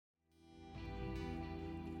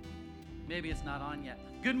Maybe it's not on yet.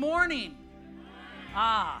 Good morning.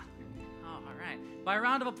 Ah, oh, all right. By a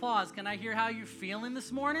round of applause, can I hear how you're feeling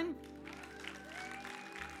this morning?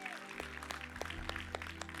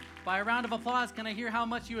 By a round of applause, can I hear how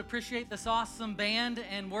much you appreciate this awesome band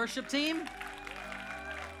and worship team?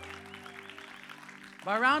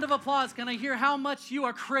 By a round of applause, can I hear how much you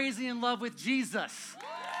are crazy in love with Jesus?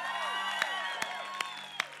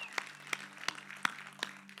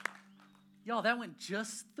 Y'all, that went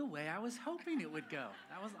just the way I was hoping it would go.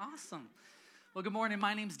 That was awesome. Well, good morning.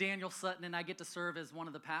 My name's Daniel Sutton, and I get to serve as one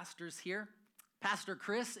of the pastors here. Pastor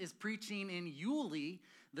Chris is preaching in Yulee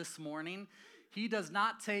this morning. He does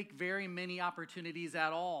not take very many opportunities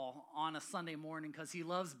at all on a Sunday morning because he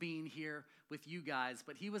loves being here with you guys.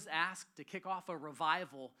 But he was asked to kick off a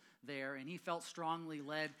revival there, and he felt strongly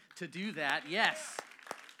led to do that. Yes.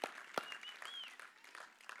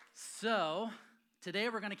 So today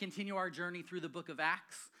we're going to continue our journey through the book of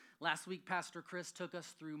Acts. Last week, Pastor Chris took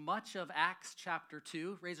us through much of Acts chapter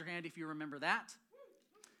 2. Raise your hand if you remember that.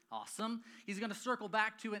 Awesome. He's going to circle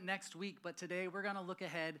back to it next week, but today we're going to look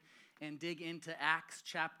ahead and dig into Acts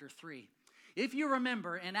chapter 3. If you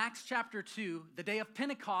remember, in Acts chapter 2, the day of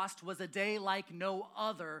Pentecost was a day like no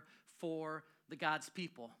other for the God's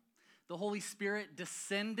people. The Holy Spirit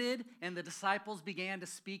descended, and the disciples began to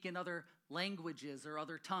speak in other languages or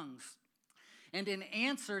other tongues. And in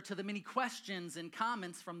answer to the many questions and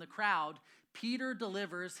comments from the crowd, Peter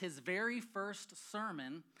delivers his very first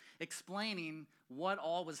sermon explaining what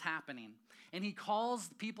all was happening. And he calls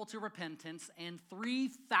people to repentance, and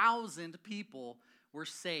 3,000 people were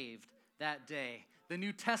saved that day. The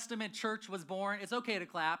New Testament church was born. It's okay to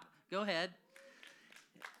clap. Go ahead.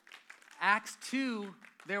 Acts 2,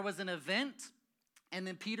 there was an event, and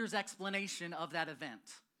then Peter's explanation of that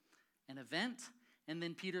event. An event, and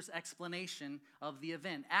then Peter's explanation of the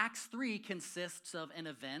event. Acts 3 consists of an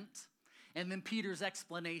event, and then Peter's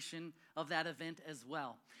explanation of that event as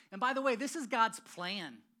well. And by the way, this is God's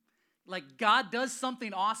plan. Like, God does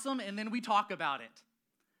something awesome, and then we talk about it.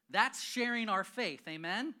 That's sharing our faith,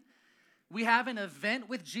 amen? We have an event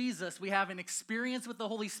with Jesus, we have an experience with the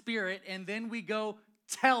Holy Spirit, and then we go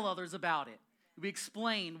tell others about it. We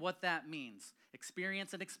explain what that means.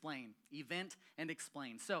 Experience and explain. Event and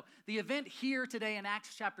explain. So the event here today in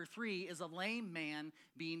Acts chapter 3 is a lame man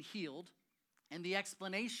being healed. And the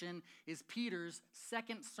explanation is Peter's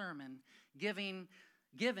second sermon given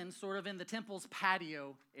sort of in the temple's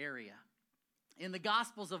patio area. In the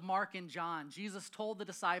Gospels of Mark and John, Jesus told the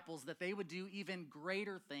disciples that they would do even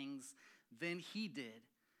greater things than he did.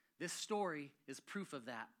 This story is proof of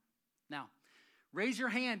that. Now, raise your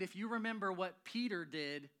hand if you remember what Peter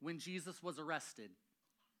did when Jesus was arrested.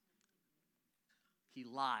 He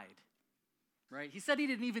lied, right? He said he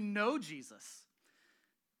didn't even know Jesus.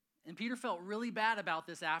 And Peter felt really bad about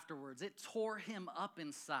this afterwards. It tore him up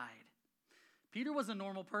inside. Peter was a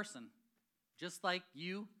normal person, just like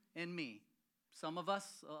you and me. Some of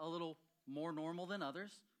us a little more normal than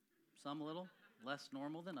others. Some a little less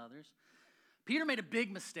normal than others. Peter made a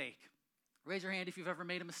big mistake. Raise your hand if you've ever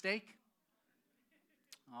made a mistake.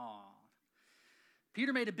 Oh,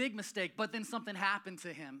 Peter made a big mistake, but then something happened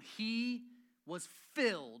to him. He was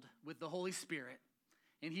filled with the Holy Spirit,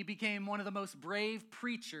 and he became one of the most brave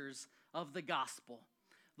preachers of the gospel.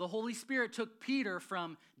 The Holy Spirit took Peter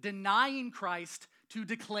from denying Christ to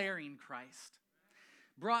declaring Christ.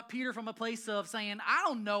 Brought Peter from a place of saying, I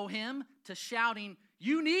don't know him, to shouting,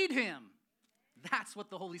 you need him. That's what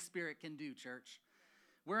the Holy Spirit can do, church.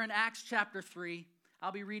 We're in Acts chapter 3.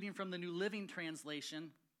 I'll be reading from the New Living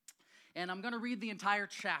Translation. And I'm going to read the entire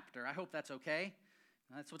chapter. I hope that's okay.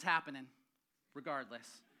 That's what's happening,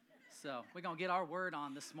 regardless. So we're going to get our word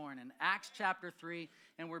on this morning. Acts chapter 3,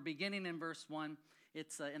 and we're beginning in verse 1.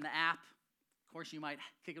 It's in the app. Of course, you might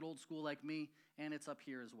kick it old school like me, and it's up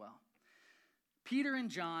here as well. Peter and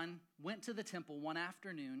John went to the temple one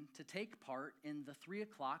afternoon to take part in the 3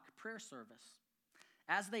 o'clock prayer service.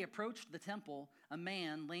 As they approached the temple, a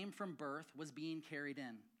man lame from birth was being carried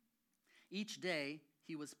in. Each day,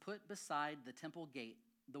 he was put beside the temple gate,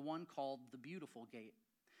 the one called the Beautiful Gate,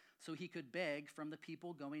 so he could beg from the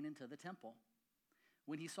people going into the temple.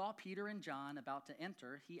 When he saw Peter and John about to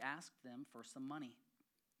enter, he asked them for some money.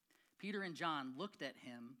 Peter and John looked at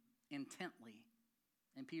him intently,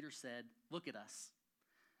 and Peter said, "Look at us."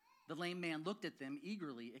 The lame man looked at them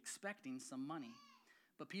eagerly, expecting some money.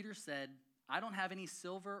 But Peter said, "I don't have any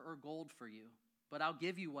silver or gold for you, but I'll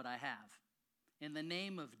give you what I have. In the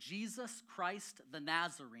name of Jesus Christ the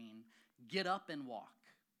Nazarene, get up and walk."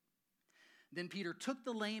 Then Peter took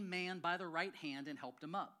the lame man by the right hand and helped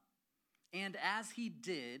him up. And as he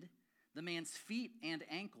did, the man's feet and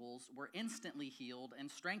ankles were instantly healed and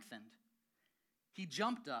strengthened. He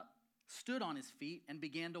jumped up, stood on his feet, and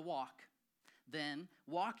began to walk. Then,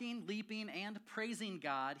 walking, leaping, and praising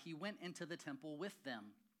God, he went into the temple with them.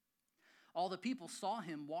 All the people saw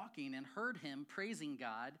him walking and heard him praising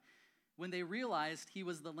God. When they realized he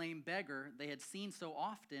was the lame beggar they had seen so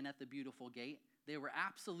often at the beautiful gate, they were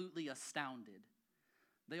absolutely astounded.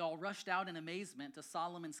 They all rushed out in amazement to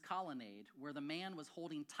Solomon's colonnade, where the man was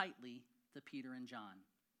holding tightly to Peter and John.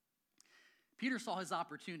 Peter saw his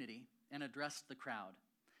opportunity and addressed the crowd.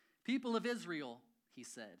 "People of Israel," he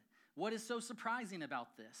said, "what is so surprising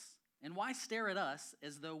about this? And why stare at us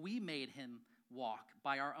as though we made him walk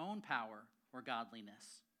by our own power or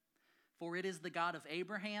godliness? For it is the God of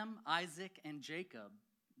Abraham, Isaac, and Jacob,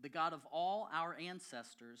 the God of all our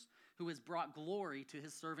ancestors, who has brought glory to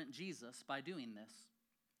his servant Jesus by doing this.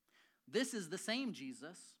 This is the same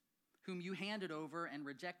Jesus whom you handed over and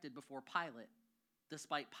rejected before Pilate,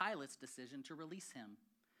 despite Pilate's decision to release him.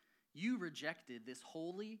 You rejected this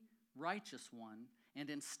holy, righteous one and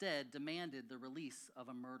instead demanded the release of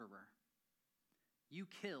a murderer. You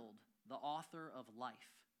killed the author of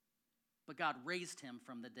life, but God raised him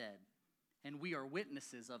from the dead, and we are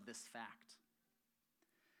witnesses of this fact.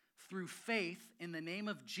 Through faith in the name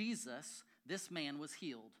of Jesus, this man was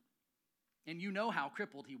healed. And you know how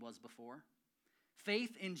crippled he was before.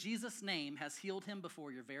 Faith in Jesus' name has healed him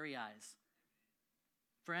before your very eyes.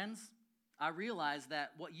 Friends, I realize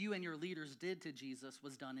that what you and your leaders did to Jesus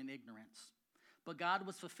was done in ignorance. But God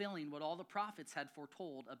was fulfilling what all the prophets had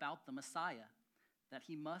foretold about the Messiah, that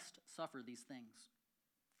he must suffer these things.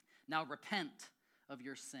 Now repent of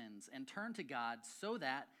your sins and turn to God so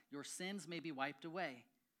that your sins may be wiped away.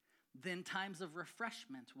 Then times of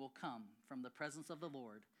refreshment will come from the presence of the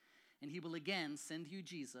Lord, and he will again send you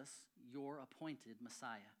Jesus, your appointed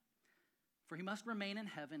Messiah. For he must remain in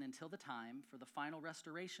heaven until the time for the final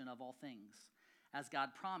restoration of all things, as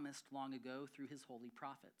God promised long ago through his holy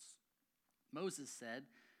prophets. Moses said,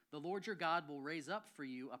 "The Lord your God will raise up for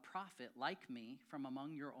you a prophet like me from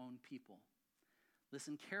among your own people.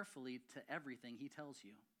 Listen carefully to everything he tells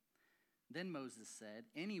you." Then Moses said,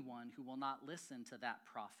 "Anyone who will not listen to that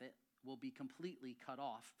prophet will be completely cut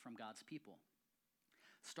off from God's people."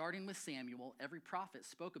 Starting with Samuel, every prophet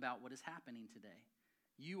spoke about what is happening today.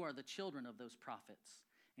 You are the children of those prophets,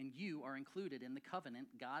 and you are included in the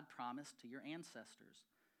covenant God promised to your ancestors.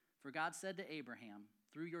 For God said to Abraham,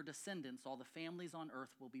 "Through your descendants all the families on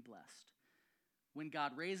earth will be blessed." When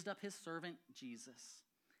God raised up his servant Jesus,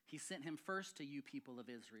 he sent him first to you people of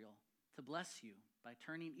Israel to bless you by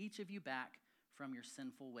turning each of you back from your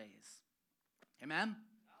sinful ways. Amen?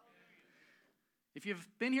 If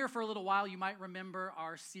you've been here for a little while, you might remember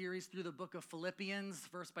our series through the book of Philippians,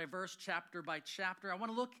 verse by verse, chapter by chapter. I want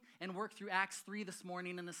to look and work through Acts 3 this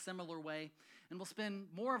morning in a similar way. And we'll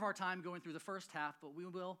spend more of our time going through the first half, but we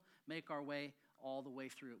will make our way all the way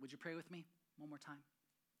through it. Would you pray with me one more time?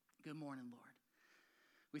 Good morning, Lord.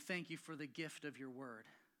 We thank you for the gift of your word,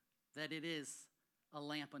 that it is a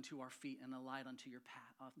lamp unto our feet and a light unto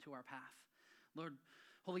our path. Lord,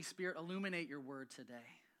 Holy Spirit, illuminate your word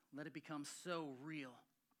today. Let it become so real.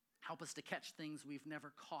 Help us to catch things we've never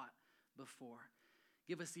caught before.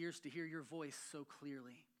 Give us ears to hear your voice so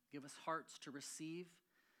clearly. Give us hearts to receive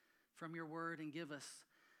from your word, and give us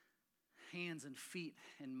hands and feet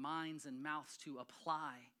and minds and mouths to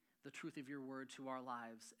apply the truth of your word to our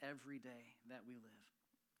lives every day that we live.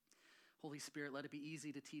 Holy Spirit, let it be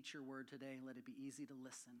easy to teach your word today. Let it be easy to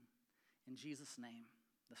listen. In Jesus' name,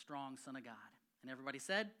 the strong Son of God. And everybody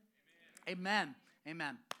said, Amen.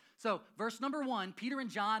 Amen. So, verse number 1, Peter and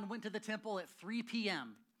John went to the temple at 3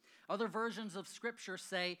 p.m. Other versions of Scripture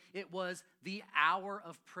say it was the hour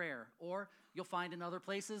of prayer, or you'll find in other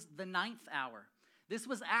places, the 9th hour. This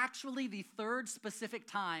was actually the third specific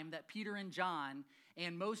time that Peter and John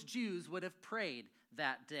and most Jews would have prayed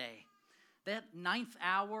that day. That 9th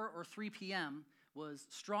hour, or 3 p.m., was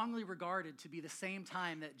strongly regarded to be the same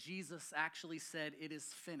time that Jesus actually said, "It is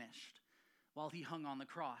finished," while he hung on the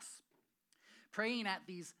cross. Praying at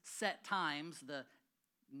these set times, the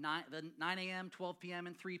 9 a.m., 12 p.m.,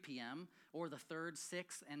 and 3 p.m., or the 3rd,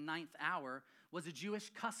 6th, and 9th hour, was a Jewish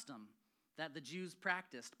custom that the Jews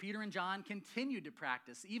practiced. Peter and John continued to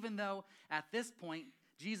practice, even though at this point,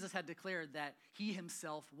 Jesus had declared that he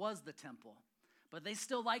himself was the temple. But they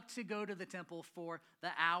still liked to go to the temple for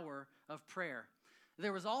the hour of prayer.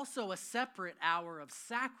 There was also a separate hour of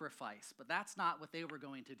sacrifice, but that's not what they were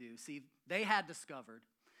going to do. See, they had discovered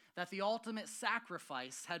that the ultimate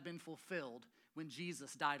sacrifice had been fulfilled when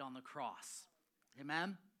Jesus died on the cross.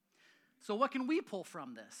 Amen? So what can we pull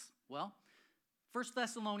from this? Well, 1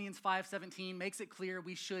 Thessalonians 5:17 makes it clear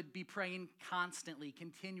we should be praying constantly,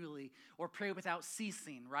 continually, or pray without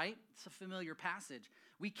ceasing, right? It's a familiar passage.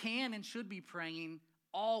 We can and should be praying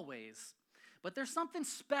always. But there's something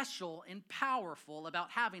special and powerful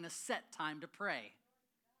about having a set time to pray.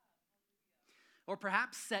 Or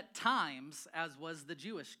perhaps set times, as was the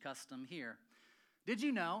Jewish custom here. Did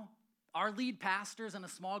you know our lead pastors and a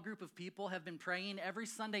small group of people have been praying every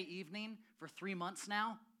Sunday evening for 3 months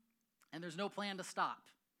now? And there's no plan to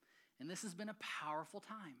stop. And this has been a powerful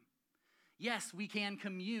time. Yes, we can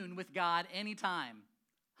commune with God anytime.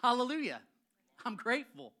 Hallelujah. I'm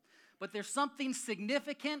grateful. But there's something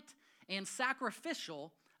significant and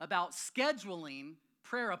sacrificial about scheduling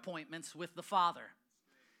prayer appointments with the Father.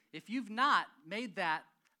 If you've not made that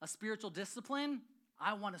a spiritual discipline,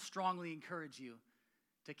 I want to strongly encourage you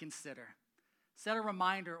to consider. Set a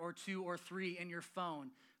reminder or 2 or 3 in your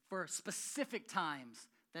phone for specific times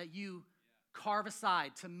that you carve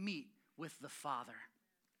aside to meet with the Father.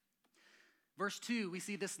 Verse 2, we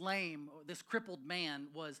see this crippled man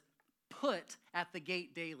was put at the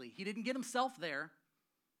gate daily. He didn't get himself there.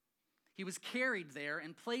 He was carried there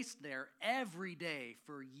and placed there every day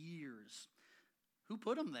for years. Who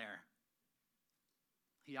put him there?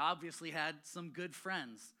 He obviously had some good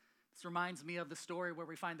friends. This reminds me of the story where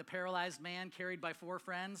we find the paralyzed man carried by 4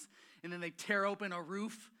 friends, and then they tear open a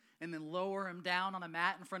roof and then lower him down on a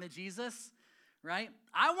mat in front of Jesus, right?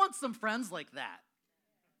 I want some friends like that.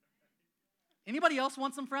 Anybody else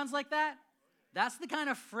want some friends like that? That's the kind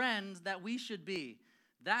of friends that we should be.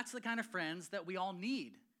 That's the kind of friends that we all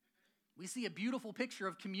need. We see a beautiful picture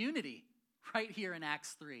of community right here in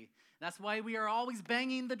Acts 3. That's why we are always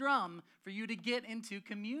banging the drum for you to get into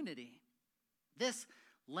community. This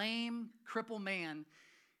lame, crippled man,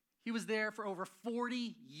 he was there for over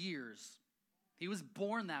 40 years. He was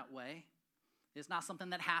born that way. It's not something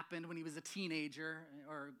that happened when he was a teenager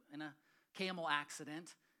or in a camel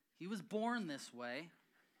accident. He was born this way.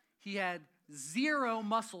 He had 0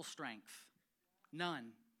 muscle strength.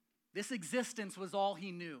 None. This existence was all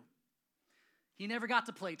he knew. He never got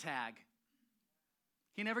to play tag.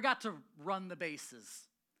 He never got to run the bases.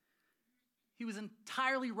 He was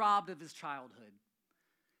entirely robbed of his childhood.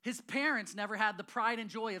 His parents never had the pride and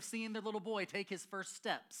joy of seeing their little boy take his first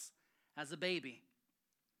steps as a baby.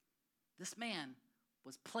 This man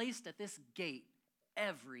was placed at this gate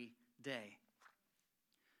every day.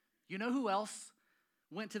 You know who else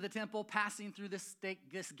went to the temple passing through this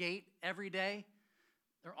gate every day?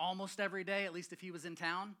 Or almost every day, at least if he was in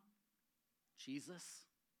town? Jesus.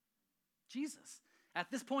 Jesus.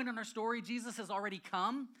 At this point in our story, Jesus has already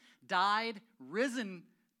come, died, risen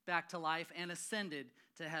back to life, and ascended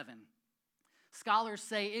to heaven. Scholars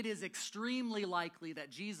say it is extremely likely that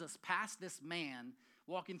Jesus passed this man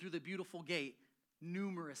walking through the beautiful gate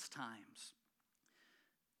numerous times.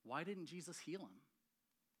 Why didn't Jesus heal him?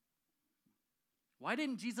 Why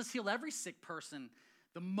didn't Jesus heal every sick person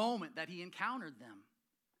the moment that he encountered them?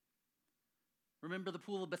 Remember the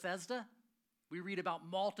pool of Bethesda? We read about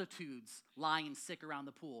multitudes lying sick around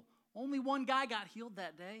the pool. Only one guy got healed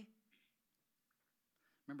that day.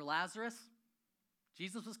 Remember Lazarus?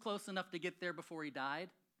 Jesus was close enough to get there before he died.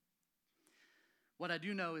 What I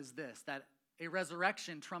do know is this, that a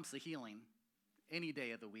resurrection trumps a healing any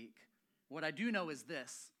day of the week. What I do know is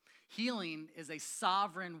this, healing is a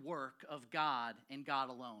sovereign work of God and God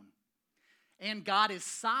alone. And God is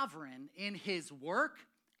sovereign in his work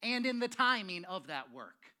and in the timing of that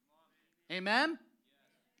work. Amen?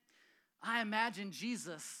 I imagine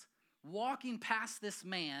Jesus walking past this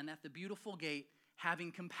man at the beautiful gate,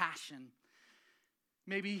 having compassion,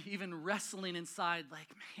 maybe even wrestling inside like,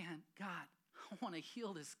 man, God, I want to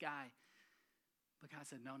heal this guy. But God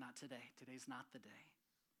said, no, not today. Today's not the day.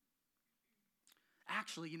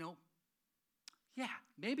 Actually,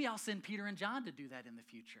 maybe I'll send Peter and John to do that in the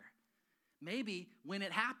future. Maybe when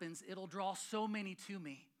it happens, it'll draw so many to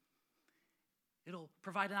me. It'll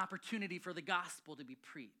provide an opportunity for the gospel to be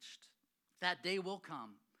preached. That day will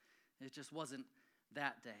come. It just wasn't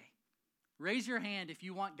that day. Raise your hand if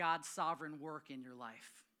you want God's sovereign work in your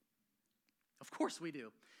life. Of course we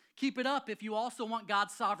do. Keep it up if you also want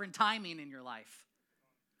God's sovereign timing in your life.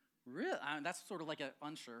 Really? That's sort of like a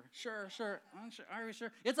unsure. Sure, unsure. Are you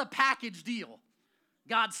sure? It's a package deal.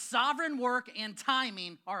 God's sovereign work and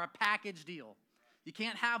timing are a package deal. You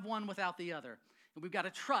can't have one without the other. And we've got to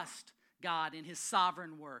trust God in his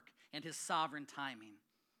sovereign work and his sovereign timing.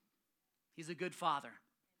 He's a good father.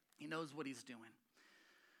 He knows what he's doing.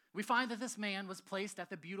 We find that this man was placed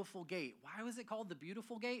at the beautiful gate. Why was it called the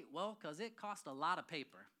beautiful gate? Well, because it cost a lot of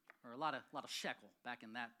paper, or a lot of shekel back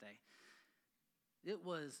in that day. It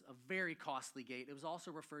was a very costly gate. It was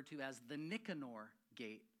also referred to as the Nicanor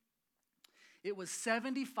Gate. It was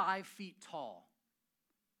 75 feet tall.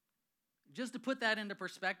 Just to put that into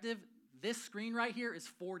perspective, this screen right here is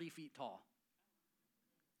 40 feet tall.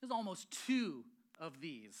 There's almost two of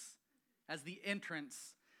these as the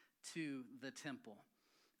entrance to the temple.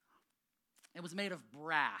 It was made of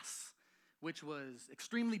brass, which was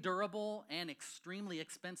extremely durable and extremely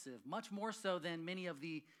expensive, much more so than many of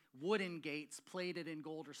the wooden gates plated in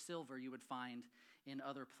gold or silver you would find in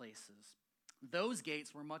other places. Those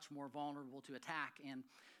gates were much more vulnerable to attack, and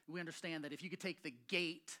we understand that if you could take the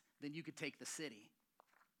gate, then you could take the city.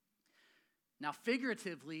 Now,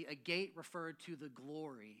 figuratively, a gate referred to the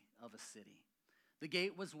glory of a city. The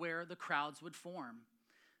gate was where the crowds would form.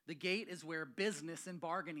 The gate is where business and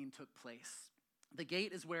bargaining took place. The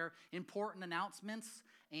gate is where important announcements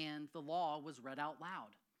and the law was read out loud.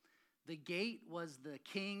 The gate was the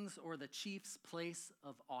king's or the chief's place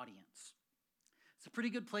of audience. It's a pretty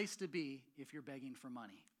good place to be if you're begging for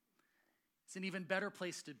money. It's an even better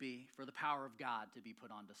place to be for the power of God to be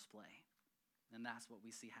put on display. And that's what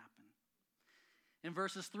we see happen. In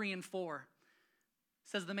verses 3 and 4, it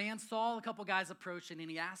says the man saw a couple guys approaching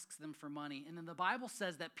and he asks them for money. And then the Bible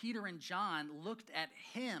says that Peter and John looked at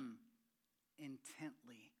him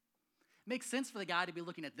intently. It makes sense for the guy to be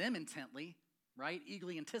looking at them intently, right?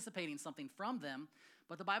 Eagerly anticipating something from them.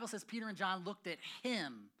 But the Bible says Peter and John looked at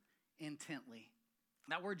him intently.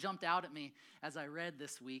 That word jumped out at me as I read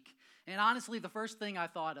this week. And honestly, the first thing I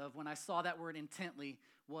thought of when I saw that word intently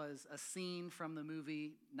was a scene from the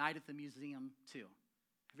movie Night at the Museum 2.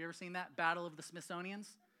 Have you ever seen that? Battle of the Smithsonians?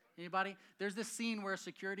 Anybody? There's this scene where a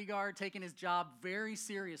security guard taking his job very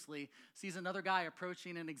seriously sees another guy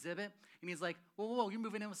approaching an exhibit, and he's like, whoa, you're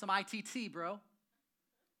moving in with some ITT, bro.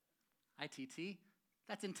 ITT?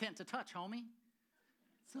 That's intent to touch, homie.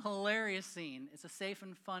 It's a hilarious scene. It's a safe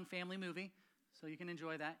and fun family movie, so you can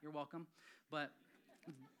enjoy that. You're welcome. But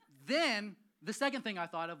then the second thing I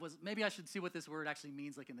thought of was maybe I should see what this word actually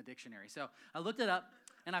means like in the dictionary. So I looked it up,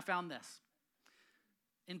 and I found this.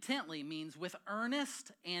 Intently means with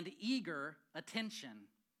earnest and eager attention.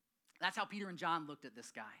 That's how Peter and John looked at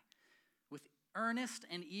this guy. With earnest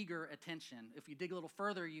and eager attention. If you dig a little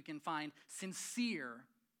further, you can find sincere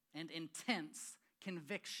and intense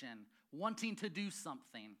conviction, wanting to do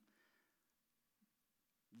something.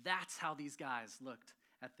 That's how these guys looked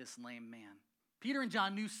at this lame man. Peter and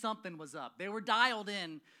John knew something was up. They were dialed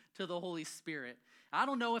in to the Holy Spirit. I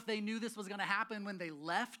don't know if they knew this was going to happen when they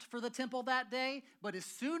left for the temple that day, but as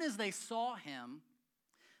soon as they saw him,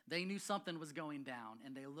 they knew something was going down,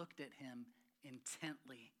 and they looked at him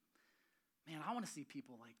intently. Man, I want to see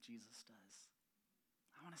people like Jesus does.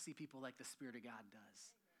 I want to see people like the Spirit of God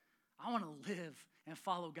does. I want to live and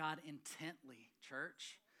follow God intently,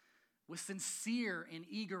 church, with sincere and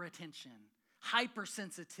eager attention,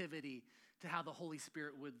 hypersensitivity to how the Holy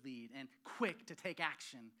Spirit would lead, and quick to take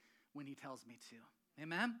action when he tells me to.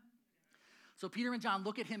 Amen? So Peter and John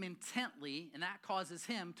look at him intently, and that causes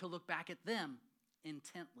him to look back at them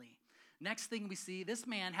intently. Next thing we see, this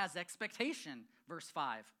man has expectation, verse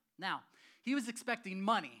 5. Now, he was expecting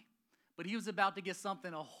money, but he was about to get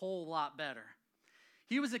something a whole lot better.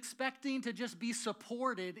 He was expecting to just be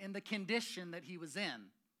supported in the condition that he was in,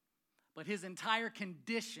 but his entire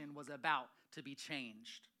condition was about to be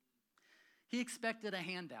changed. He expected a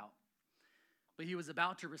handout, but he was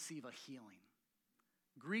about to receive a healing.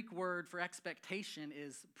 Greek word for expectation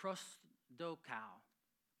is prosdokao,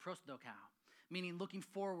 meaning looking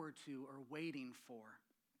forward to or waiting for.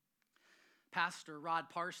 Pastor Rod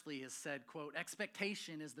Parsley has said, quote,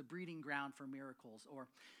 expectation is the breeding ground for miracles, or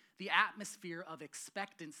the atmosphere of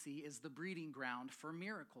expectancy is the breeding ground for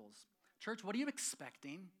miracles. Church, what are you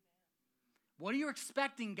expecting? What are you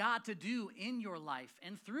expecting God to do in your life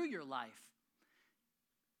and through your life?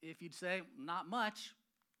 If you'd say, not much,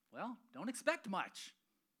 well, don't expect much.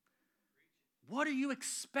 What are you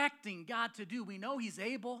expecting God to do? We know he's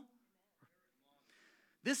able.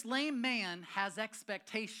 This lame man has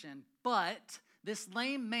expectation, but this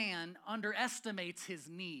lame man underestimates his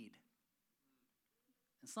need.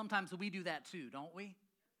 And sometimes we do that too, don't we?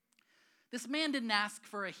 This man didn't ask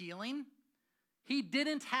for a healing. He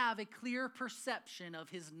didn't have a clear perception of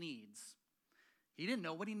his needs. He didn't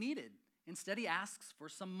know what he needed. Instead, he asks for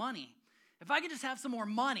some money. If I could just have some more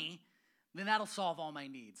money, then that'll solve all my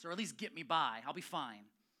needs, or at least get me by. I'll be fine.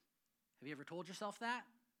 Have you ever told yourself that?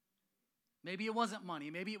 Maybe it wasn't money.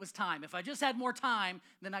 Maybe it was time. If I just had more time,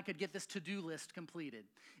 then I could get this to-do list completed.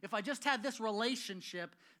 If I just had this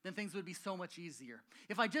relationship, then things would be so much easier.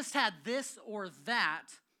 If I just had this or that,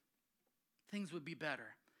 things would be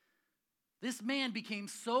better. This man became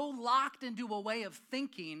so locked into a way of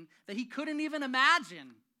thinking that he couldn't even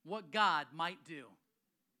imagine what God might do.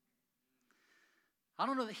 I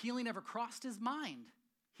don't know that healing ever crossed his mind.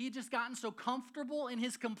 He had just gotten so comfortable in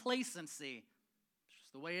his complacency. It's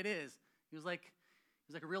just the way it is. He was like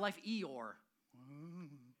a real life Eeyore.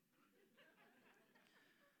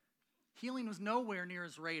 Healing was nowhere near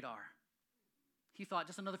his radar. He thought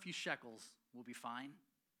just another few shekels will be fine.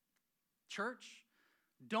 Church,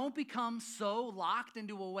 don't become so locked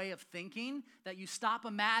into a way of thinking that you stop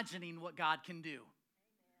imagining what God can do.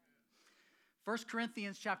 1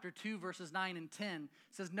 Corinthians chapter 2, verses 9 and 10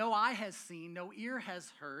 says, "No eye has seen, no ear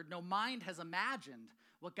has heard, no mind has imagined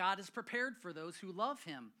what God has prepared for those who love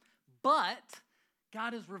him. But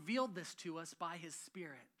God has revealed this to us by his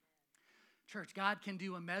Spirit." Church, God can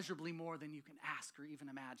do immeasurably more than you can ask or even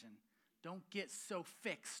imagine. Don't get so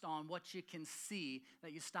fixed on what you can see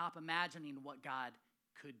that you stop imagining what God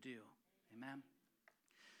could do. Amen.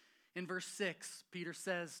 In verse 6, Peter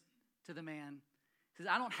says to the man, he says,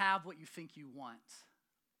 "I don't have what you think you want,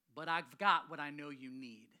 but I've got what I know you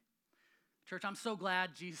need." Church, I'm so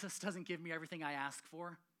glad Jesus doesn't give me everything I ask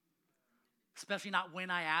for, especially not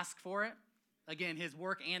when I ask for it. Again, his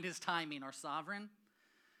work and his timing are sovereign.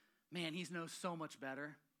 Man, he knows so much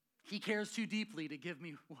better. He cares too deeply to give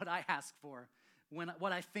me what I ask for,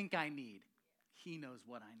 what I think I need. He knows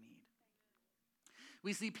what I need.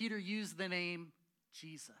 We see Peter use the name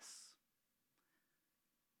Jesus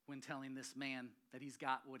when telling this man that he's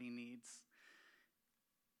got what he needs.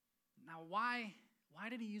 Now, why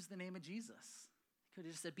did he use the name of Jesus? He could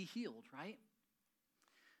have just said, "Be healed," right?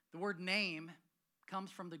 The word name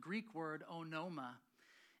comes from the Greek word onoma,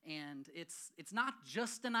 and it's not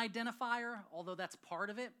just an identifier, although that's part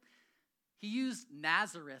of it. He used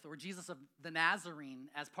Nazareth, or Jesus of the Nazarene,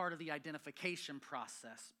 as part of the identification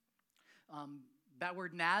process. That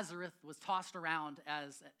word Nazareth was tossed around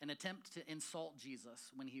as an attempt to insult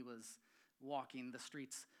Jesus when he was walking the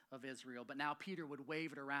streets of Israel. But now Peter would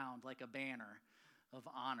wave it around like a banner of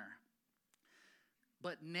honor.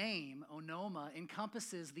 But name, onoma,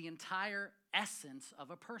 encompasses the entire essence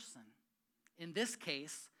of a person. In this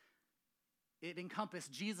case, it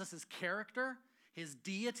encompassed Jesus' character, his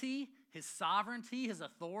deity, his sovereignty, his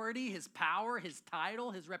authority, his power, his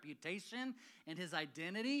title, his reputation, and his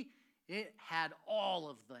identity. It had all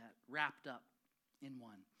of that wrapped up in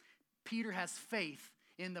one. Peter has faith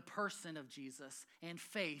in the person of Jesus and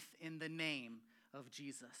faith in the name of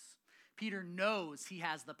Jesus. Peter knows he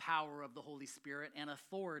has the power of the Holy Spirit and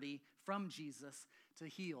authority from Jesus to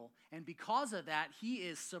heal. And because of that, he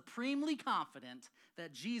is supremely confident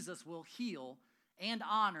that Jesus will heal and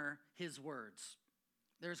honor his words.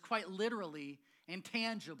 There's quite literally and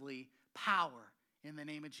tangibly power in the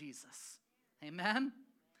name of Jesus. Amen?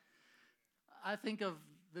 I think of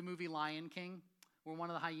the movie Lion King, where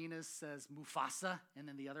one of the hyenas says Mufasa, and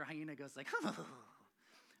then the other hyena goes like,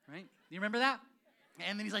 right? You remember that?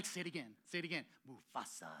 And then he's like, say it again,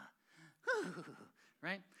 Mufasa,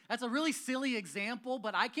 right? That's a really silly example,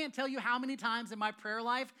 but I can't tell you how many times in my prayer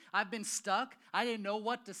life I've been stuck. I didn't know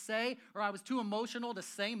what to say, or I was too emotional to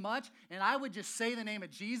say much, and I would just say the name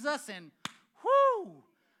of Jesus, and whoo!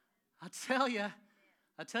 I tell you,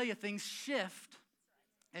 things shift.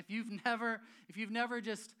 If you've never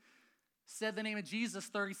just said the name of Jesus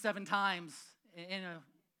 37 times in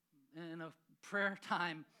a prayer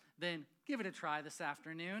time, then give it a try this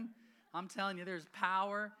afternoon. I'm telling you, there's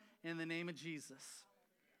power in the name of Jesus.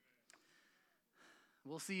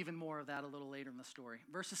 We'll see even more of that a little later in the story.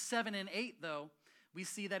 Verses 7 and 8, though, we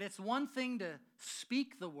see that it's one thing to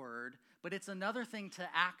speak the word, but it's another thing to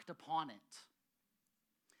act upon it.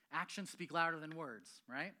 Actions speak louder than words,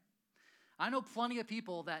 right? I know plenty of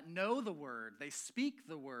people that know the word, they speak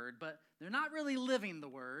the word, but they're not really living the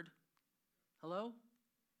word. Hello?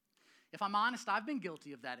 If I'm honest, I've been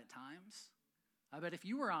guilty of that at times. I bet if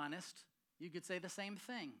you were honest, you could say the same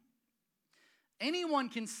thing. Anyone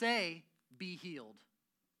can say, "Be healed."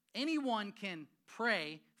 Anyone can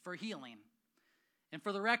pray for healing. And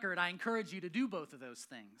for the record, I encourage you to do both of those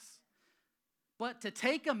things. But to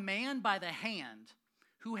take a man by the hand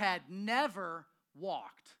who had never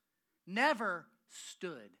walked, never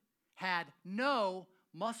stood, had no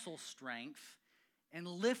muscle strength, and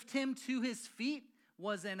lift him to his feet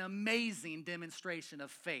was an amazing demonstration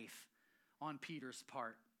of faith on Peter's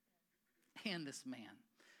part and this man.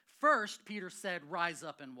 First, Peter said, "Rise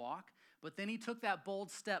up and walk," but then he took that bold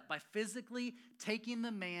step by physically taking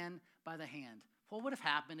the man by the hand. What would have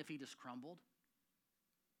happened if he just crumbled?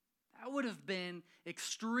 That would have been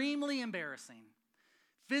extremely embarrassing,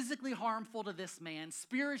 physically harmful to this man,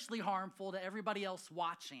 spiritually harmful to everybody else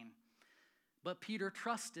watching. But Peter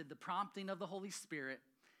trusted the prompting of the Holy Spirit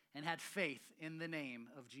and had faith in the name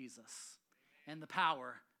of Jesus and the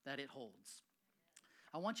power that it holds.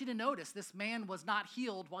 I want you to notice this man was not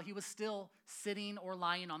healed while he was still sitting or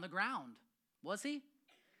lying on the ground. Was he?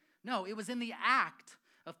 No, it was in the act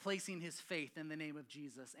of placing his faith in the name of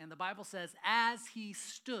Jesus. And the Bible says, as he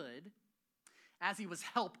stood, as he was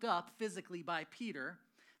helped up physically by Peter,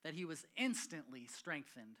 that he was instantly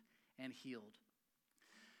strengthened and healed.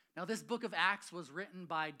 Now, this book of Acts was written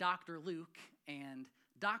by Dr. Luke, and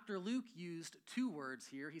Dr. Luke used two words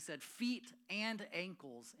here. He said feet and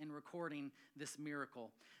ankles in recording this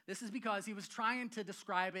miracle. This is because he was trying to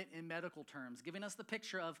describe it in medical terms, giving us the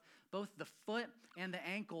picture of both the foot and the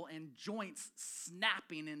ankle and joints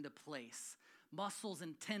snapping into place, muscles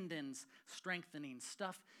and tendons strengthening,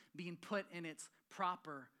 stuff being put in its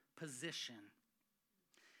proper position.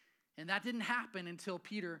 And that didn't happen until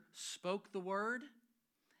Peter spoke the word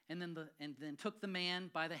and then took the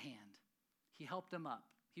man by the hand. He helped him up.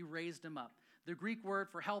 He raised him up. The Greek word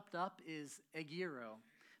for helped up is egiro,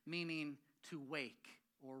 meaning to wake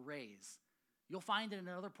or raise. You'll find it in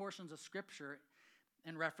other portions of Scripture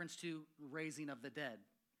in reference to raising of the dead.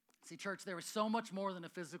 See, church, there was so much more than a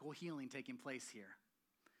physical healing taking place here.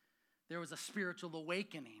 There was a spiritual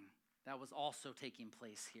awakening that was also taking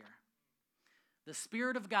place here. The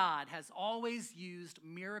Spirit of God has always used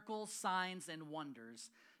miracles, signs, and wonders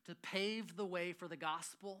to pave the way for the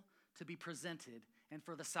gospel to be presented and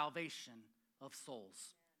for the salvation of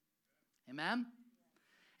souls. Amen?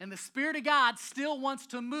 And the Spirit of God still wants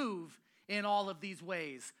to move in all of these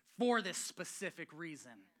ways for this specific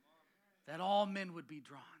reason, that all men would be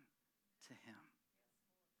drawn to him.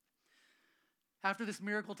 After this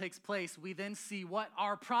miracle takes place, we then see what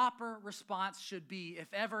our proper response should be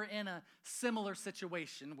if ever in a similar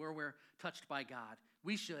situation where we're touched by God.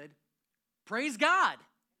 We should praise God.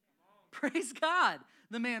 Praise God.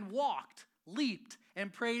 The man walked, leaped,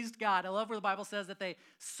 and praised God. I love where the Bible says that they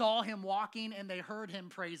saw him walking and they heard him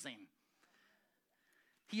praising.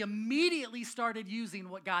 He immediately started using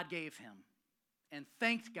what God gave him and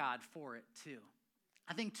thanked God for it too.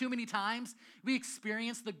 I think too many times we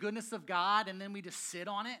experience the goodness of God and then we just sit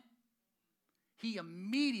on it. He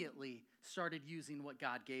immediately started using what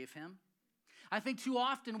God gave him. I think too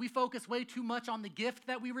often we focus way too much on the gift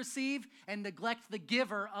that we receive and neglect the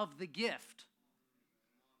giver of the gift.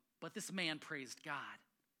 But this man praised God.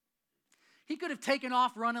 He could have taken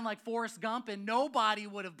off running like Forrest Gump and nobody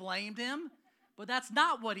would have blamed him, but that's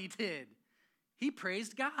not what he did. He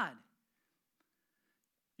praised God.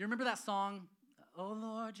 You remember that song, "Oh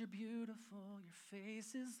Lord, you're beautiful, your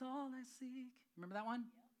face is all I seek"? Remember that one?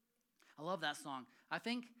 I love that song. I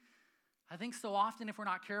think so often if we're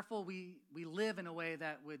not careful, we live in a way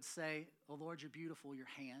that would say, "Oh Lord, you're beautiful, your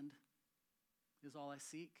hand is all I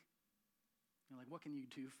seek." You're like, what can you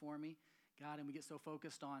do for me, God? And we get so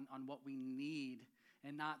focused on what we need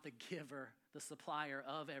and not the giver, the supplier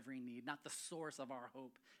of every need, not the source of our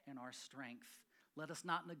hope and our strength. Let us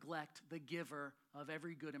not neglect the giver of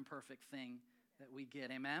every good and perfect thing that we get.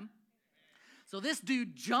 Amen? So this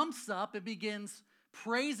dude jumps up and begins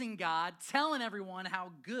praising God, telling everyone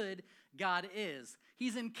how good God is.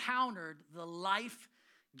 He's encountered the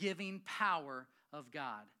life-giving power of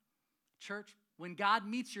God. Church, when God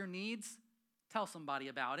meets your needs, tell somebody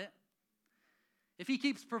about it. If he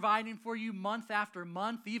keeps providing for you month after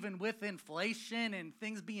month, even with inflation and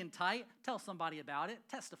things being tight, tell somebody about it.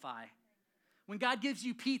 Testify. When God gives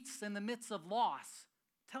you peace in the midst of loss,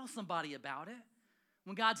 tell somebody about it.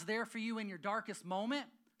 When God's there for you in your darkest moment,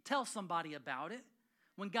 tell somebody about it.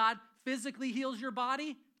 When God physically heals your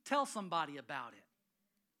body, tell somebody about it.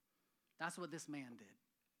 That's what this man did.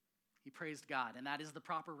 He praised God, and that is the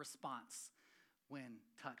proper response when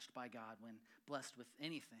touched by God, when blessed with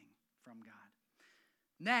anything from God.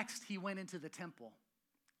 Next, he went into the temple.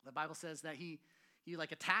 The Bible says that he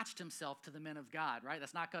attached himself to the men of God, right?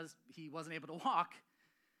 That's not because he wasn't able to walk.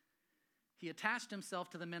 He attached himself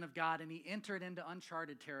to the men of God and he entered into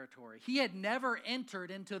uncharted territory. He had never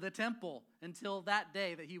entered into the temple until that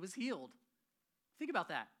day that he was healed. Think about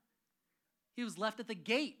that. He was left at the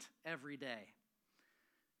gate every day.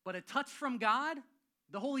 But a touch from God,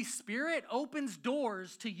 the Holy Spirit opens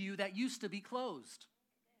doors to you that used to be closed.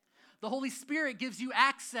 The Holy Spirit gives you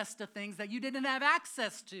access to things that you didn't have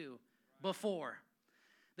access to before.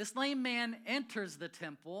 This lame man enters the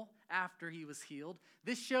temple after he was healed.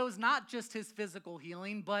 This shows not just his physical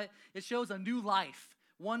healing, but it shows a new life,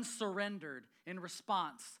 one surrendered in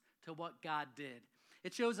response to what God did.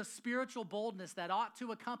 It shows a spiritual boldness that ought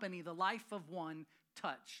to accompany the life of one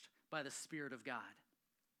touched by the Spirit of God.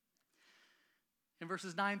 In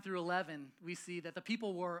verses 9 through 11, we see that the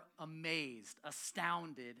people were amazed,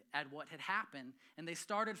 astounded at what had happened, and they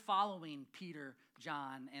started following Peter,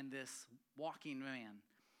 John, and this walking man.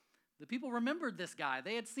 The people remembered this guy.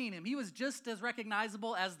 They had seen him. He was just as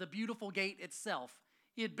recognizable as the beautiful gate itself.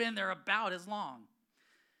 He had been there about as long.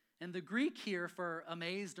 And the Greek here for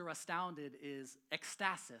amazed or astounded is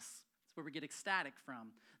ecstasis. That's where we get ecstatic from.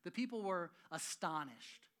 The people were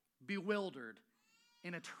astonished, bewildered,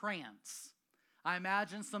 in a trance. I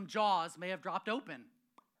imagine some jaws may have dropped open.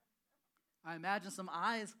 I imagine some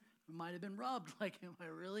eyes might have been rubbed. Like, am I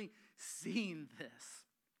really seeing this?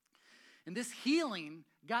 And this healing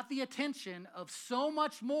got the attention of so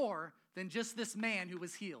much more than just this man who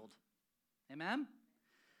was healed. Amen?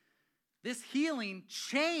 This healing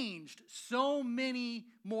changed so many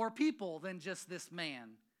more people than just this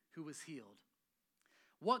man who was healed.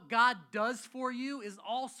 What God does for you is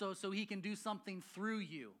also so he can do something through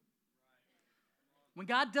you. When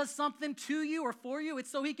God does something to you or for you, it's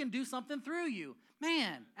so he can do something through you.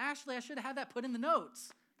 Man, Ashley, I should have had that put in the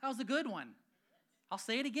notes. That was a good one. I'll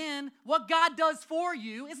say it again. What God does for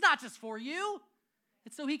you is not just for you.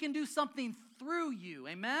 It's so he can do something through you.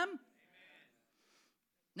 Amen?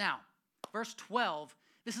 Now, verse 12,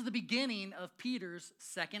 this is the beginning of Peter's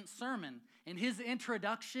second sermon. And his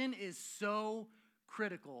introduction is so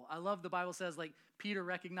critical. I love the Bible says, like, Peter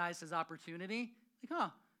recognized his opportunity.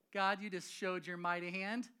 Like, God, you just showed your mighty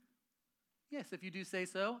hand. Yes, if you do say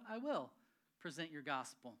so, I will present your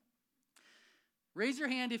gospel. Raise your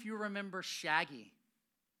hand if you remember Shaggy,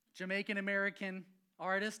 Jamaican-American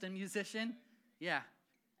artist and musician. Yeah,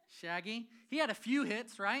 Shaggy. He had a few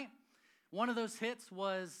hits, right? One of those hits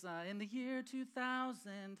was in the year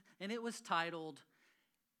 2000, and it was titled,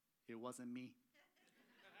 It Wasn't Me.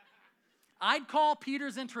 I'd call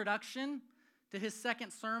Peter's introduction to his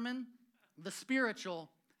second sermon the spiritual,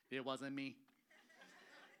 It Wasn't Me.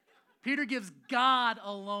 Peter gives God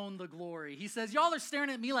alone the glory. He says, y'all are staring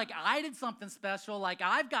at me like I did something special, like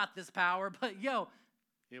I've got this power, but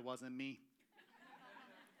it wasn't me.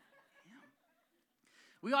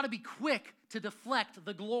 We ought to be quick to deflect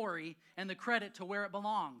the glory and the credit to where it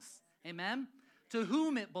belongs. Amen? To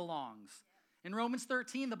whom it belongs. In Romans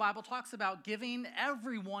 13, the Bible talks about giving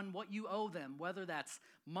everyone what you owe them, whether that's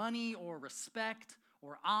money or respect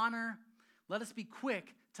or honor. Let us be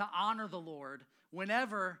quick to honor the Lord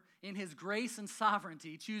whenever, in his grace and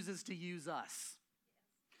sovereignty, chooses to use us.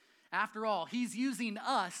 After all, he's using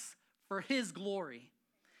us for his glory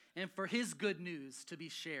and for his good news to be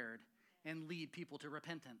shared and lead people to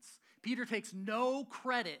repentance. Peter takes no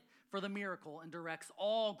credit for the miracle and directs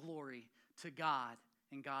all glory to God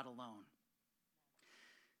and God alone.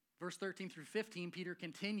 Verse 13 through 15, Peter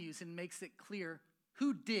continues and makes it clear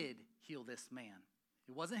who did heal this man.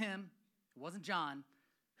 It wasn't him. It wasn't John.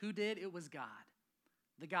 Who did? It was God.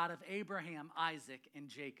 The God of Abraham, Isaac, and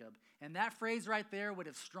Jacob. And that phrase right there would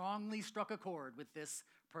have strongly struck a chord with this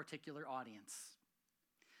particular audience.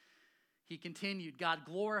 He continued, God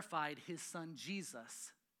glorified his son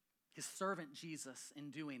Jesus, his servant Jesus,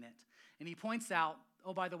 in doing it. And he points out,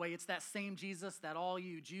 oh, by the way, it's that same Jesus that all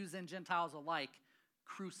you Jews and Gentiles alike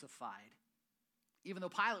crucified. Even though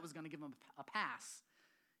Pilate was going to give him a pass,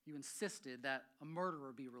 you insisted that a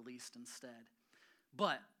murderer be released instead.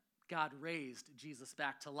 But God raised Jesus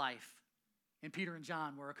back to life. And Peter and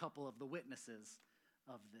John were a couple of the witnesses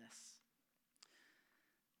of this.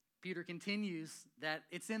 Peter continues that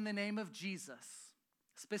it's in the name of Jesus,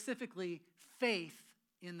 specifically faith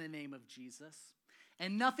in the name of Jesus,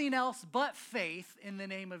 and nothing else but faith in the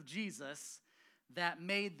name of Jesus that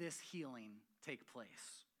made this healing take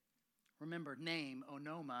place. Remember, name,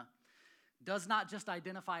 onoma, does not just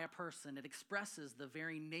identify a person, it expresses the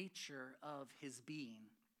very nature of his being.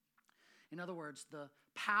 In other words, the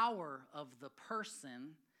power of the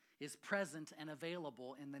person is present and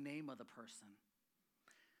available in the name of the person.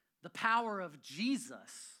 The power of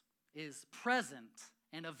Jesus is present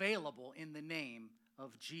and available in the name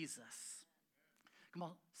of Jesus. Come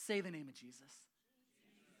on, say the name of Jesus.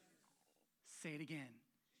 Say it again.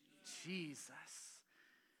 Jesus.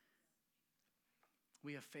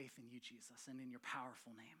 We have faith in you, Jesus, and in your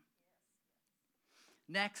powerful name.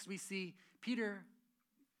 Next, we see Peter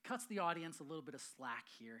cuts the audience a little bit of slack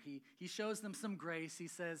here. He shows them some grace. He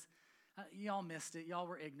says, y'all missed it. Y'all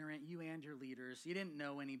were ignorant, you and your leaders. You didn't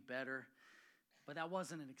know any better. But that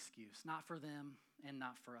wasn't an excuse, not for them and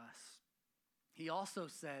not for us. He also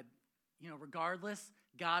said, regardless,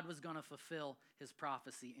 God was going to fulfill his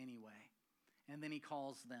prophecy anyway. And then he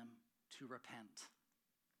calls them to repent.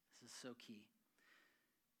 This is so key.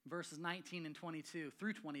 Verses 19 and 22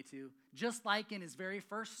 through 22, just like in his very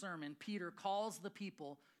first sermon, Peter calls the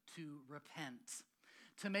people to repent.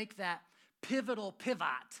 to make that pivotal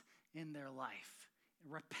pivot in their life.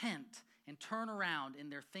 Repent and turn around in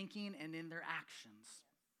their thinking and in their actions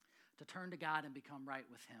to turn to God and become right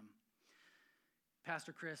with him.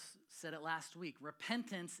 Pastor Chris said it last week.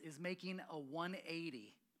 Repentance is making a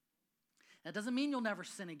 180. That doesn't mean you'll never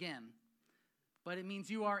sin again, but it means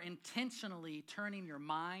you are intentionally turning your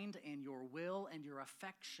mind and your will and your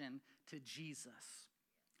affection to Jesus.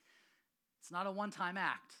 It's not a one-time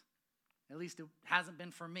act. At least it hasn't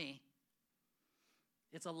been for me.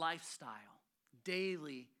 It's a lifestyle,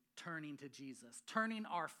 daily turning to Jesus, turning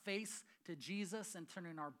our face to Jesus and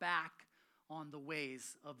turning our back on the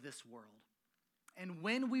ways of this world. And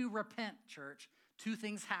when we repent, church, two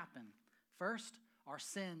things happen. First, our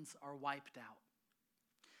sins are wiped out.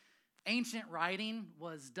 Ancient writing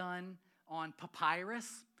was done on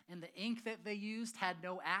papyrus, and the ink that they used had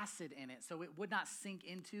no acid in it, so it would not sink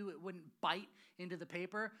into, it wouldn't bite into the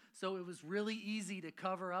paper, so it was really easy to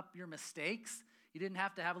cover up your mistakes. You didn't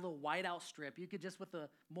have to have a little whiteout strip. You could just, with a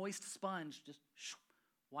moist sponge, just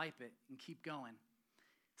wipe it and keep going.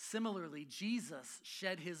 Similarly, Jesus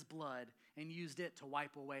shed his blood and used it to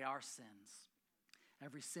wipe away our sins.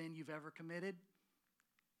 Every sin you've ever committed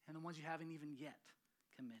and the ones you haven't even yet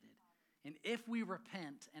committed. And if we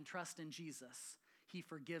repent and trust in Jesus, he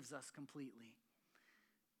forgives us completely,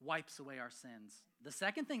 wipes away our sins. The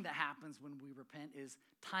second thing that happens when we repent is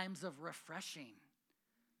times of refreshing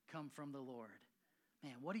come from the Lord.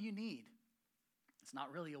 Man, what do you need? It's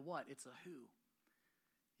not really a what, it's a who.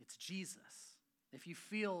 It's Jesus. If you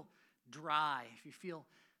feel dry, if you feel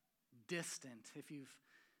distant, if you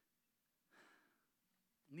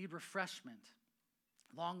need refreshment,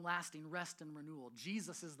 long-lasting rest and renewal,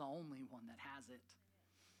 Jesus is the only one that has it.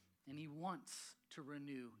 And he wants to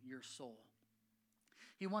renew your soul.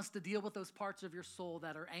 He wants to deal with those parts of your soul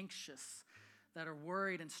that are anxious, that are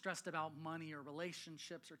worried and stressed about money or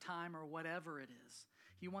relationships or time or whatever it is.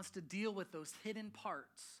 He wants to deal with those hidden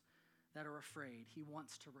parts that are afraid. He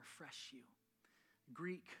wants to refresh you.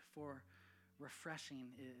 Greek for refreshing,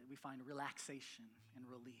 we find relaxation and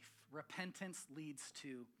relief. Repentance leads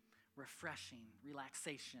to refreshing,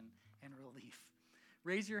 relaxation, and relief.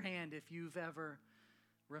 Raise your hand if you've ever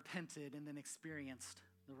repented and then experienced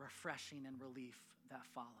the refreshing and relief that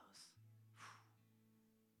follows.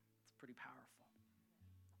 It's pretty powerful.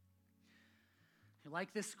 You're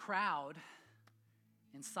like this crowd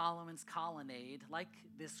in Solomon's colonnade, like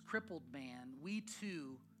this crippled man, we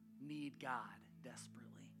too need God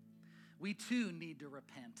desperately. We too need to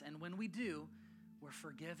repent. And when we do, we're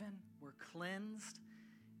forgiven, we're cleansed,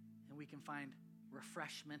 and we can find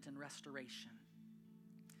refreshment and restoration.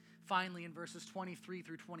 Finally, in verses 23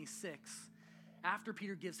 through 26, after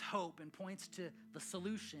Peter gives hope and points to the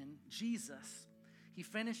solution, Jesus, he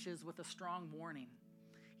finishes with a strong warning.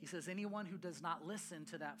 He says, anyone who does not listen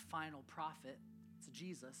to that final prophet, it's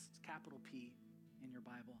Jesus, it's capital P in your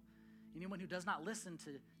Bible. Anyone who does not listen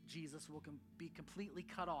to Jesus will be completely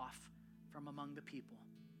cut off from among the people.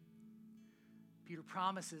 Peter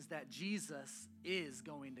promises that Jesus is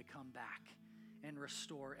going to come back and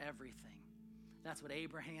restore everything. That's what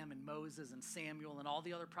Abraham and Moses and Samuel and all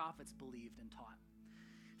the other prophets believed and taught.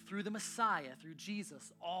 Through the Messiah, through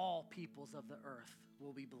Jesus, all peoples of the earth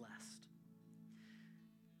will be blessed.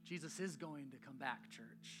 Jesus is going to come back,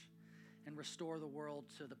 church, and restore the world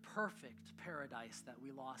to the perfect paradise that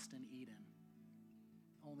we lost in Eden.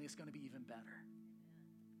 Only it's going to be even better.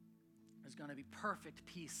 There's going to be perfect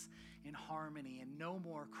peace and harmony and no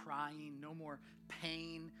more crying, no more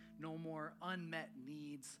pain, no more unmet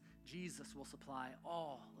needs. Jesus will supply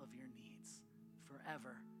all of your needs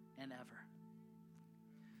forever and ever.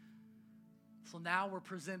 So now we're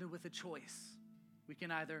presented with a choice. We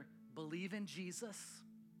can either believe in Jesus,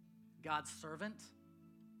 God's servant,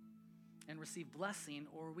 and receive blessing,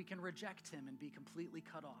 or we can reject him and be completely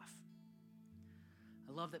cut off.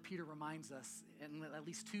 I love that Peter reminds us in at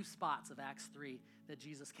least two spots of Acts 3 that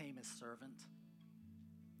Jesus came as servant.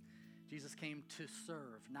 Jesus came to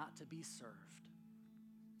serve, not to be served.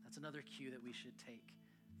 That's another cue that we should take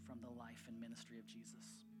from the life and ministry of Jesus.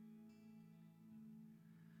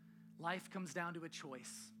 Life comes down to a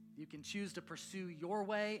choice. You can choose to pursue your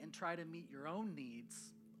way and try to meet your own needs,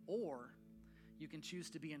 or you can choose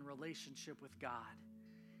to be in relationship with God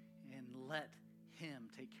and let him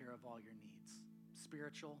take care of all your needs,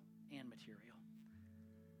 spiritual and material.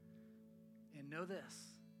 And know this,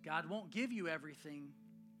 God won't give you everything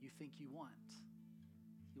you think you want.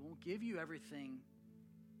 He won't give you everything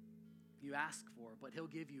you ask for, but he'll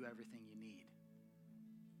give you everything you need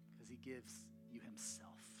because he gives you himself.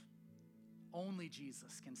 Only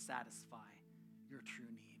Jesus can satisfy your true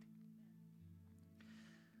need.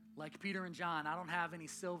 Like Peter and John, I don't have any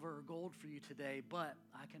silver or gold for you today, but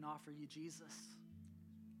I can offer you Jesus.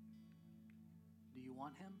 Do you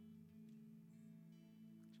want him?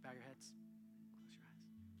 Would you bow your heads? Close your eyes.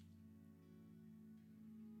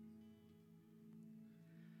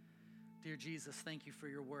 Dear Jesus, thank you for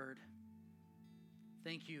your word.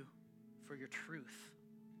 Thank you for your truth.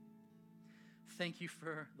 Thank you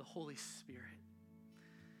for the Holy Spirit.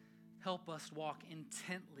 Help us walk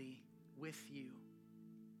intently with you,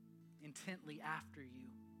 intently after you,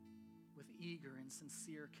 with eager and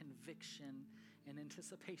sincere conviction and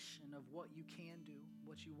anticipation of what you can do,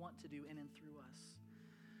 what you want to do in and through us.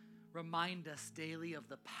 Remind us daily of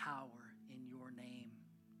the power in your name,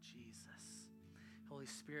 Jesus. Holy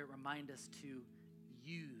Spirit, remind us to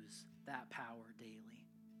use that power daily.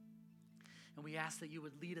 And we ask that you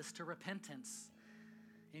would lead us to repentance.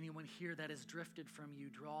 Anyone here that has drifted from you,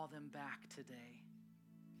 draw them back today.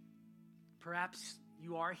 Perhaps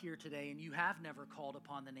you are here today and you have never called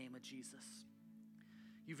upon the name of Jesus.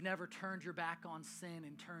 You've never turned your back on sin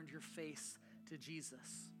and turned your face to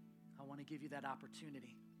Jesus. I want to give you that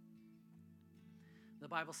opportunity. The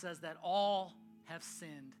Bible says that all have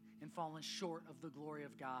sinned and fallen short of the glory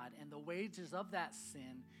of God, and the wages of that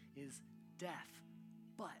sin is death.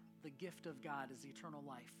 But the gift of God is eternal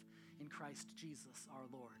life in Christ Jesus our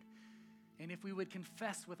Lord. And if we would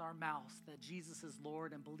confess with our mouths that Jesus is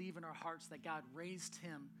Lord and believe in our hearts that God raised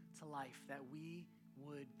him to life, that we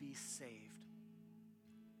would be saved.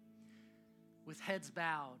 With heads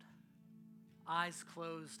bowed, eyes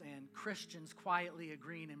closed, and Christians quietly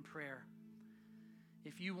agreeing in prayer,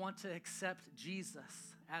 if you want to accept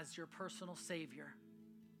Jesus as your personal Savior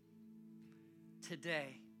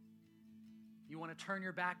today, you want to turn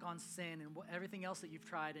your back on sin and everything else that you've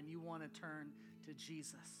tried, and you want to turn to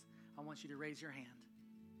Jesus, I want you to raise your hand.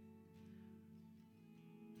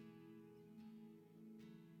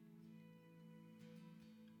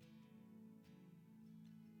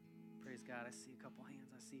 Praise God. I see a couple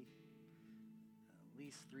hands. I see at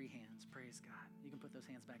least 3 hands. Praise God. You can put those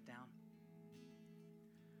hands back down.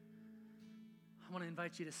 I want to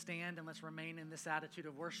invite you to stand and let's remain in this attitude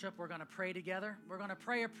of worship. We're going to pray together. We're going to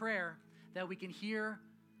pray a prayer that we can hear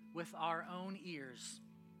with our own ears.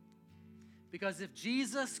 Because if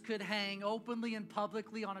Jesus could hang openly and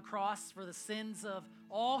publicly on a cross for the sins of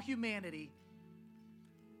all humanity,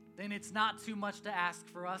 then it's not too much to ask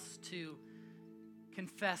for us to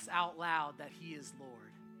confess out loud that he is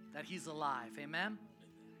Lord, that he's alive. Amen?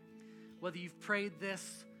 Whether you've prayed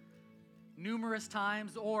this numerous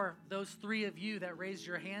times or those 3 of you that raised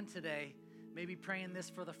your hand today, maybe praying this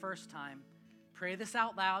for the first time, pray this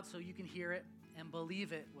out loud so you can hear it and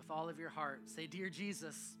believe it with all of your heart. Say, Dear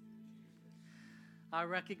Jesus, I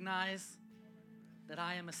recognize that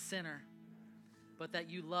I am a sinner, but that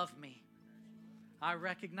you love me. I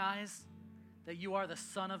recognize that you are the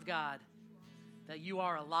Son of God, that you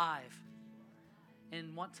are alive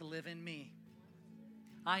and want to live in me.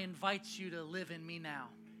 I invite you to live in me now.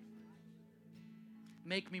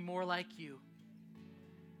 Make me more like you.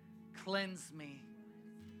 Cleanse me.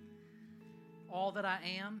 All that I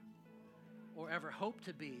am or ever hope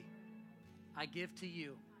to be, I give to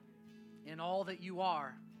you. And all that you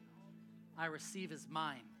are, I receive as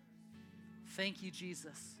mine. Thank you,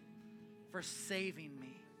 Jesus, for saving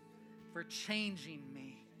me, for changing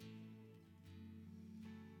me.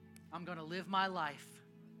 I'm going to live my life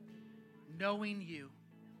knowing you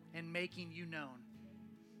and making you known.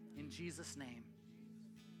 In Jesus' name,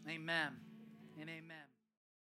 amen and amen.